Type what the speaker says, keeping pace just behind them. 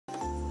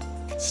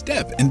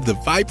Step into the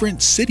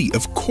vibrant city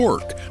of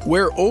Cork,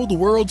 where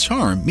old-world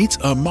charm meets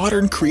a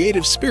modern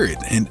creative spirit,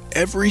 and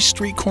every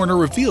street corner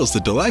reveals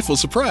the delightful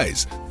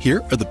surprise.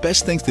 Here are the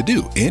best things to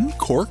do in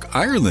Cork,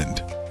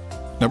 Ireland.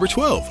 Number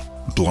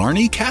 12.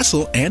 Blarney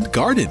Castle and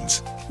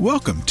Gardens.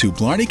 Welcome to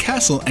Blarney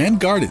Castle and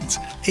Gardens,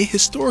 a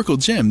historical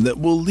gem that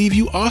will leave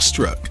you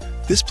awestruck.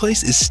 This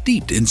place is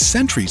steeped in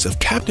centuries of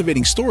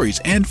captivating stories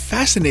and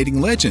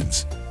fascinating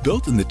legends.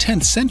 Built in the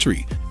 10th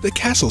century, the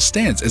castle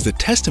stands as a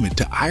testament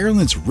to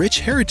Ireland's rich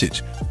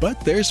heritage,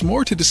 but there's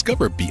more to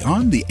discover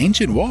beyond the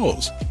ancient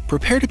walls.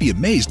 Prepare to be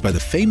amazed by the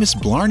famous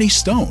Blarney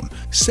Stone,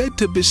 said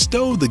to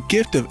bestow the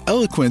gift of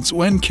eloquence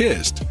when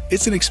kissed.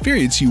 It's an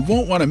experience you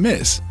won't want to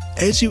miss.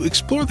 As you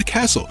explore the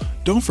castle,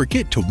 don't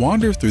forget to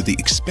wander through the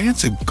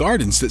expansive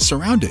gardens that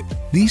surround it.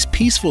 These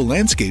peaceful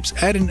landscapes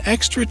add an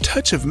extra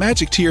touch of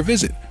magic to your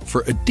visit.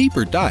 For a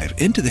deeper dive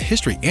into the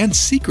history and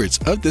secrets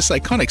of this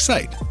iconic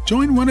site,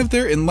 join one of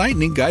their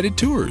enlightening guided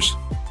tours.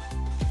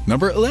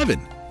 Number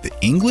 11. The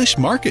English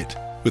Market.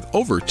 With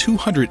over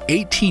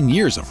 218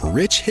 years of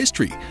rich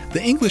history,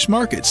 the English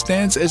Market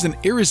stands as an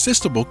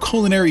irresistible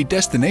culinary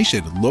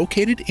destination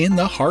located in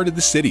the heart of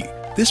the city.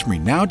 This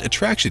renowned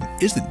attraction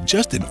isn't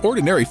just an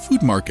ordinary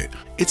food market,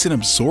 it's an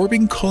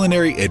absorbing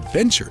culinary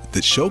adventure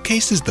that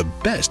showcases the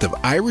best of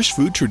Irish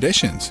food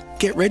traditions.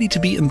 Get ready to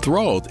be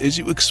enthralled as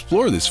you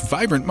explore this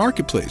vibrant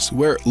marketplace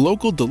where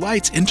local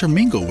delights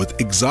intermingle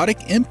with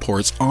exotic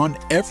imports on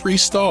every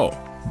stall.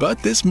 But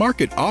this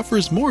market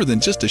offers more than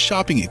just a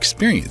shopping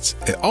experience.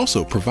 It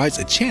also provides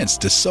a chance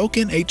to soak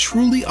in a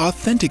truly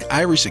authentic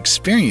Irish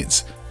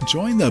experience.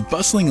 Join the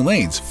bustling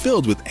lanes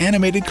filled with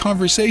animated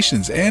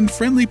conversations and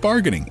friendly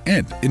bargaining,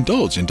 and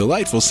indulge in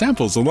delightful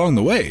samples along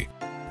the way.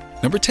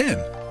 Number 10.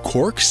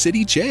 Cork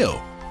City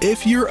Jail.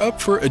 If you're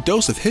up for a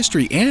dose of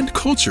history and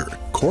culture,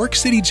 Cork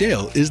City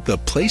Jail is the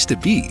place to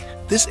be.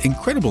 This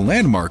incredible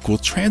landmark will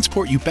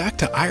transport you back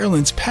to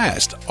Ireland's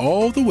past,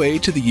 all the way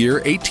to the year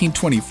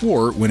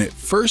 1824 when it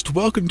first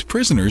welcomed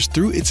prisoners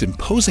through its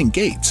imposing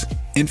gates.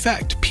 In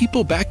fact,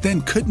 people back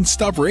then couldn't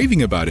stop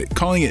raving about it,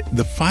 calling it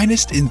the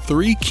finest in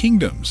 3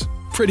 kingdoms.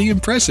 Pretty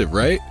impressive,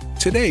 right?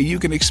 Today, you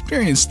can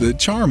experience the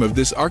charm of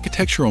this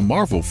architectural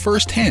marvel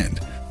firsthand.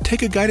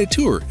 Take a guided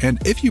tour,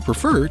 and if you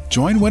prefer,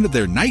 join one of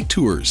their night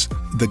tours.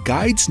 The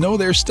guides know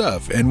their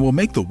stuff and will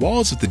make the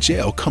walls of the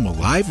jail come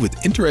alive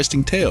with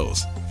interesting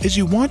tales. As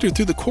you wander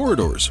through the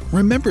corridors,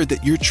 remember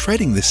that you're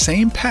treading the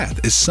same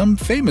path as some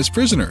famous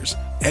prisoners.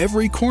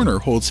 Every corner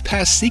holds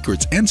past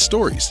secrets and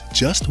stories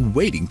just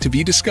waiting to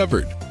be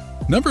discovered.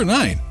 Number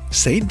 9.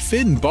 St.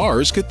 Finn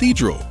Barre's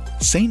Cathedral.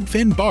 St.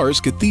 Finn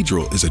Barre's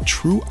Cathedral is a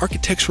true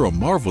architectural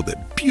marvel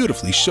that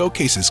beautifully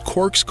showcases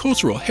Cork's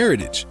cultural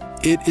heritage.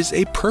 It is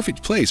a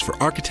perfect place for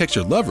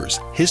architecture lovers,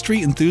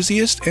 history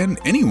enthusiasts, and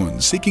anyone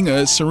seeking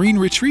a serene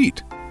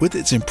retreat. With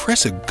its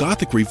impressive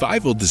Gothic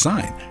Revival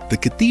design, the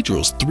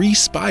cathedral's 3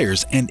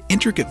 spires and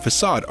intricate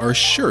facade are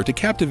sure to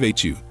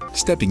captivate you.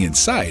 Stepping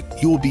inside,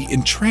 you will be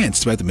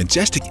entranced by the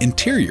majestic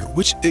interior,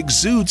 which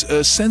exudes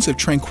a sense of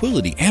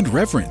tranquility and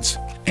reverence.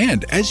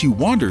 And as you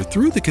wander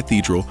through the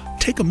cathedral,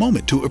 take a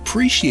moment to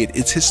appreciate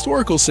its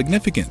historical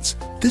significance.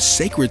 This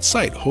sacred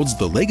site holds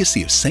the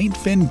legacy of St.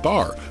 Finn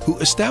Barre, who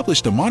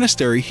established a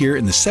monastery here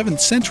in the 7th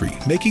century,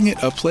 making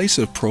it a place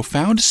of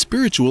profound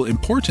spiritual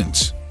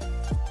importance.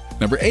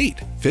 Number 8.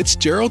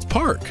 Fitzgerald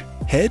Park.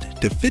 Head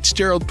to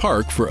Fitzgerald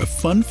Park for a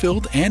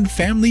fun-filled and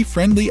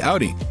family-friendly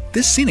outing.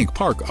 This scenic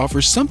park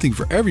offers something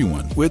for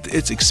everyone, with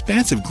its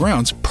expansive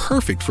grounds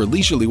perfect for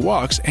leisurely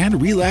walks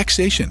and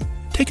relaxation.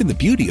 Take in the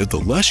beauty of the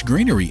lush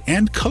greenery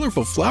and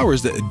colorful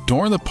flowers that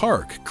adorn the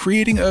park,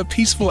 creating a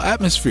peaceful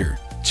atmosphere.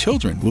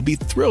 Children will be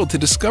thrilled to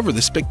discover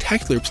the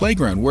spectacular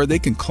playground where they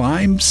can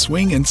climb,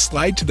 swing, and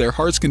slide to their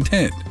heart's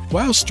content.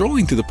 While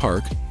strolling through the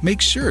park,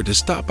 make sure to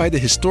stop by the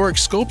historic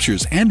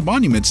sculptures and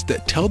monuments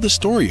that tell the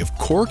story of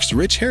Cork's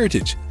rich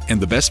heritage. And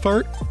the best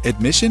part?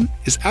 Admission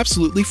is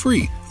absolutely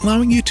free,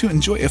 allowing you to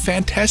enjoy a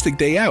fantastic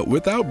day out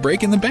without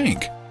breaking the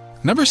bank.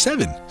 Number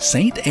 7.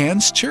 St.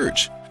 Anne's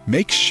Church.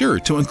 Make sure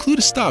to include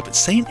a stop at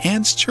St.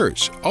 Anne's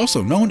Church,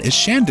 also known as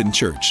Shandon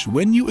Church,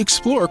 when you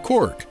explore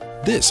Cork.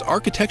 This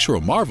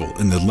architectural marvel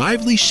in the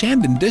lively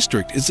Shandon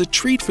district is a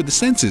treat for the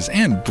senses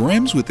and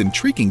brims with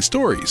intriguing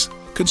stories.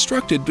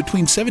 Constructed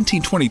between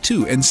 1722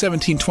 and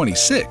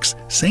 1726,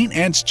 St.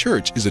 Anne's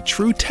Church is a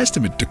true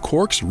testament to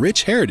Cork's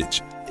rich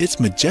heritage. Its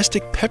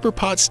majestic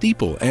pepperpot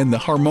steeple and the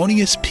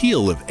harmonious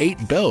peal of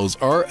 8 bells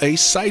are a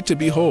sight to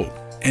behold.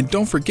 And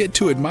don't forget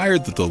to admire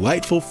the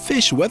delightful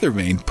fish weather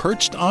vane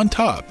perched on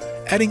top,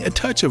 adding a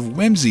touch of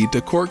whimsy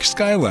to Cork's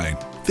skyline.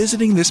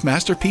 Visiting this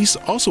masterpiece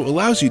also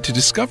allows you to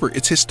discover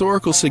its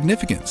historical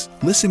significance.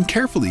 Listen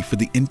carefully for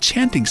the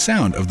enchanting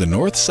sound of the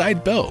North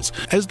Side bells,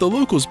 as the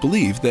locals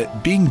believe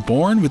that being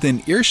born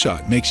within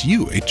earshot makes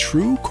you a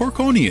true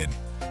Corkonian.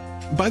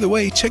 By the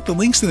way, check the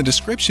links in the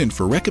description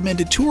for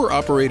recommended tour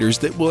operators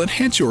that will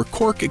enhance your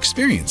Cork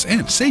experience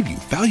and save you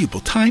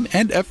valuable time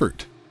and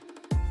effort.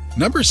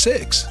 Number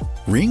 6.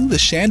 Ring the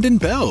Shandon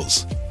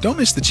Bells. Don't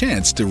miss the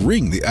chance to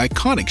ring the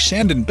iconic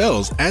Shandon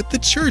bells at the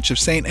Church of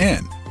St.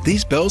 Anne.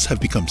 These bells have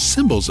become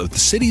symbols of the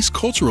city's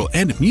cultural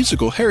and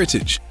musical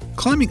heritage.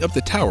 Climbing up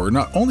the tower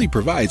not only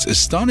provides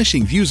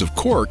astonishing views of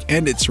Cork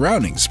and its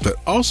surroundings, but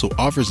also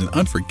offers an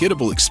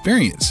unforgettable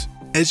experience.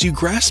 As you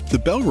grasp the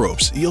bell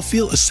ropes, you'll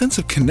feel a sense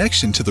of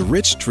connection to the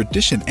rich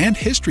tradition and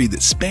history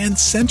that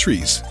spans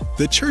centuries.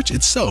 The church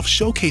itself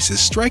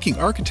showcases striking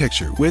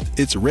architecture with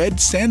its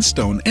red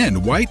sandstone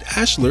and white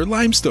ashlar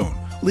limestone,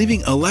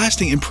 leaving a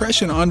lasting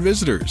impression on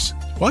visitors.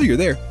 While you're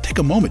there, take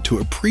a moment to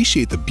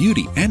appreciate the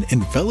beauty and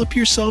envelop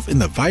yourself in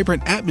the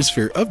vibrant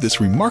atmosphere of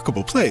this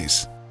remarkable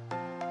place.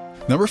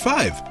 Number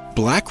 5.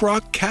 Black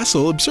Rock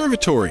Castle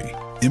Observatory.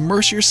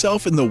 Immerse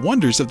yourself in the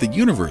wonders of the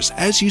universe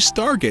as you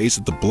stargaze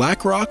at the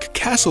Black Rock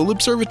Castle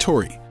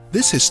Observatory.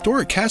 This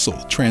historic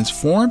castle,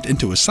 transformed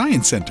into a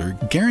science center,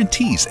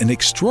 guarantees an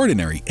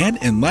extraordinary and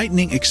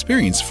enlightening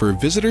experience for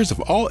visitors of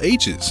all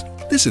ages.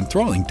 This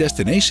enthralling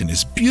destination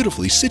is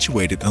beautifully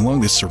situated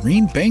along the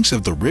serene banks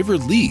of the River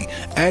Lee,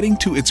 adding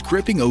to its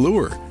gripping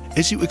allure.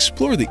 As you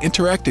explore the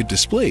interactive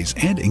displays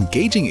and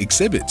engaging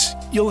exhibits,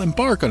 you'll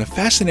embark on a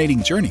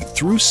fascinating journey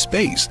through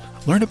space,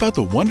 learn about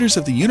the wonders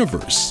of the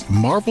universe,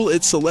 marvel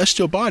at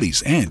celestial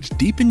bodies, and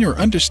deepen your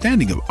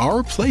understanding of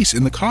our place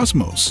in the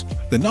cosmos.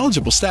 The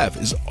knowledgeable staff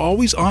is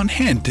always on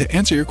hand to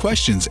answer your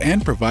questions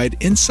and provide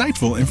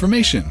insightful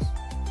information.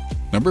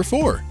 Number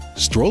 4.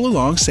 Stroll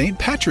along St.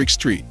 Patrick's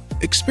Street.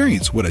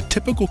 Experience what a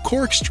typical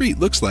Cork street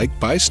looks like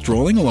by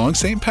strolling along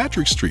St.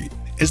 Patrick's Street.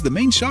 As the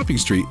main shopping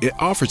street, it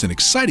offers an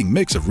exciting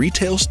mix of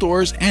retail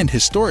stores and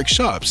historic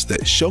shops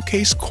that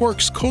showcase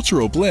Cork's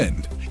cultural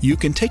blend. You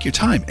can take your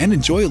time and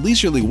enjoy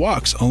leisurely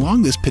walks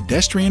along this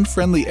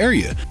pedestrian-friendly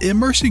area,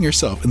 immersing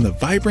yourself in the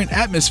vibrant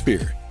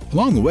atmosphere.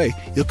 Along the way,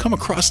 you'll come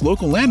across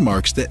local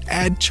landmarks that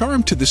add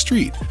charm to the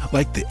street,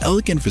 like the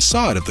elegant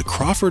facade of the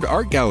Crawford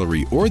Art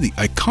Gallery or the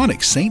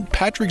iconic St.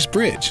 Patrick's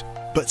Bridge.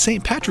 But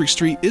St. Patrick's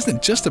Street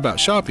isn't just about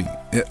shopping.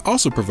 It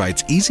also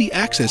provides easy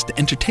access to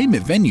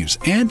entertainment venues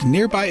and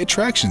nearby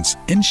attractions,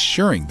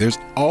 ensuring there's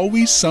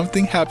always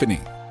something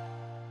happening.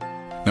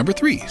 Number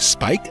 3.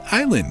 Spike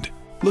Island.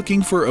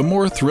 Looking for a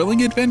more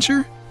thrilling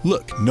adventure?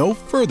 Look no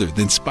further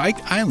than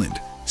Spike Island.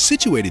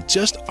 Situated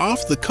just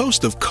off the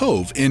coast of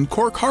Cove in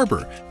Cork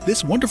Harbor,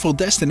 this wonderful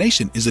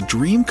destination is a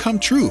dream come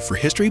true for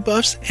history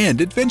buffs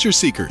and adventure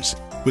seekers.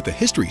 With a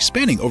history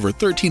spanning over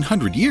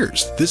 1,300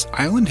 years, this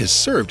island has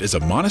served as a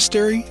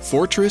monastery,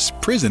 fortress,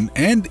 prison,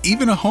 and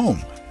even a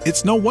home.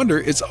 It's no wonder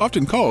it's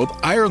often called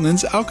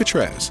Ireland's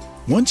Alcatraz.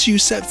 Once you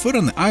set foot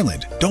on the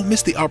island, don't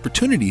miss the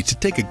opportunity to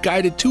take a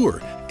guided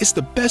tour. It's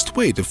the best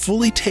way to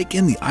fully take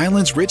in the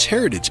island's rich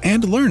heritage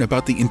and learn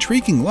about the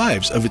intriguing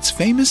lives of its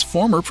famous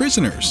former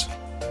prisoners.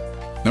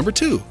 Number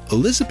 2.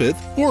 Elizabeth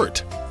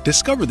Fort.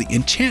 Discover the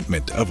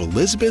enchantment of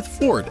Elizabeth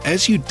Fort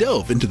as you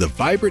delve into the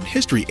vibrant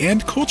history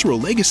and cultural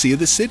legacy of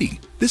the city.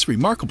 This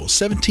remarkable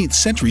 17th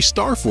century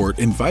star fort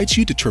invites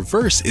you to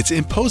traverse its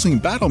imposing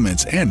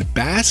battlements and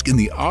bask in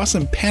the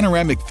awesome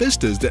panoramic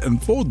vistas that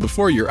unfold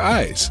before your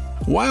eyes.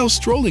 While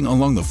strolling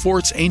along the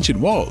fort's ancient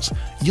walls,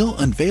 you'll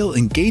unveil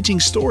engaging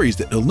stories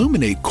that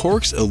illuminate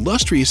Cork's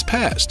illustrious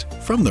past,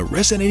 from the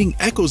resonating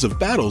echoes of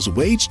battles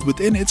waged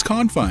within its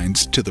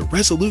confines to the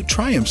resolute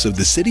triumphs of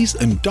the city's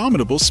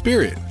indomitable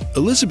spirit.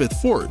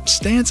 Elizabeth Fort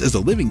stands as a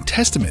living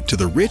testament to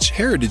the rich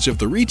heritage of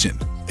the region.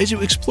 As you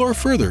explore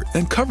further,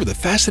 uncover the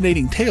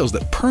fascinating tales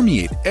that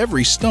permeate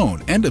every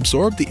stone and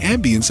absorb the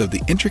ambience of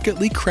the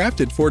intricately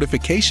crafted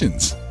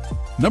fortifications.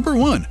 Number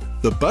 1.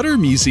 The Butter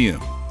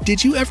Museum.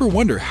 Did you ever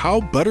wonder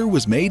how butter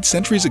was made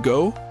centuries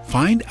ago?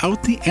 Find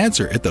out the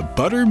answer at the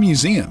Butter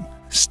Museum.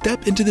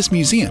 Step into this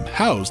museum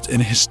housed in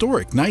a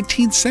historic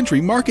 19th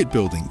century market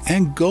building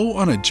and go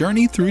on a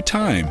journey through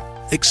time.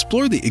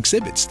 Explore the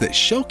exhibits that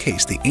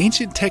showcase the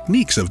ancient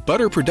techniques of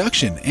butter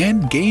production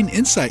and gain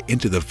insight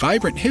into the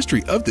vibrant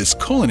history of this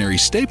culinary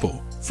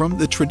staple. From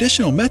the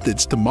traditional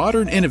methods to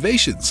modern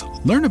innovations,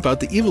 learn about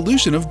the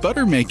evolution of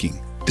butter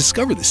making.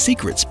 Discover the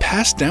secrets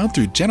passed down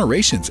through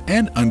generations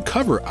and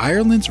uncover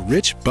Ireland's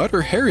rich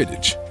butter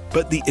heritage.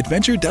 But the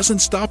adventure doesn't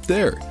stop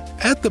there.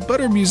 At the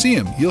Butter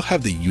Museum, you'll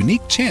have the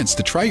unique chance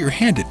to try your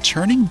hand at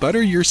churning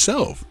butter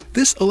yourself.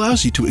 This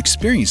allows you to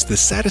experience the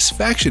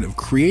satisfaction of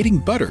creating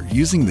butter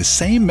using the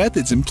same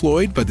methods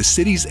employed by the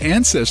city's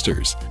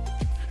ancestors.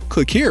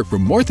 Click here for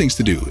more things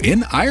to do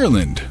in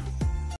Ireland.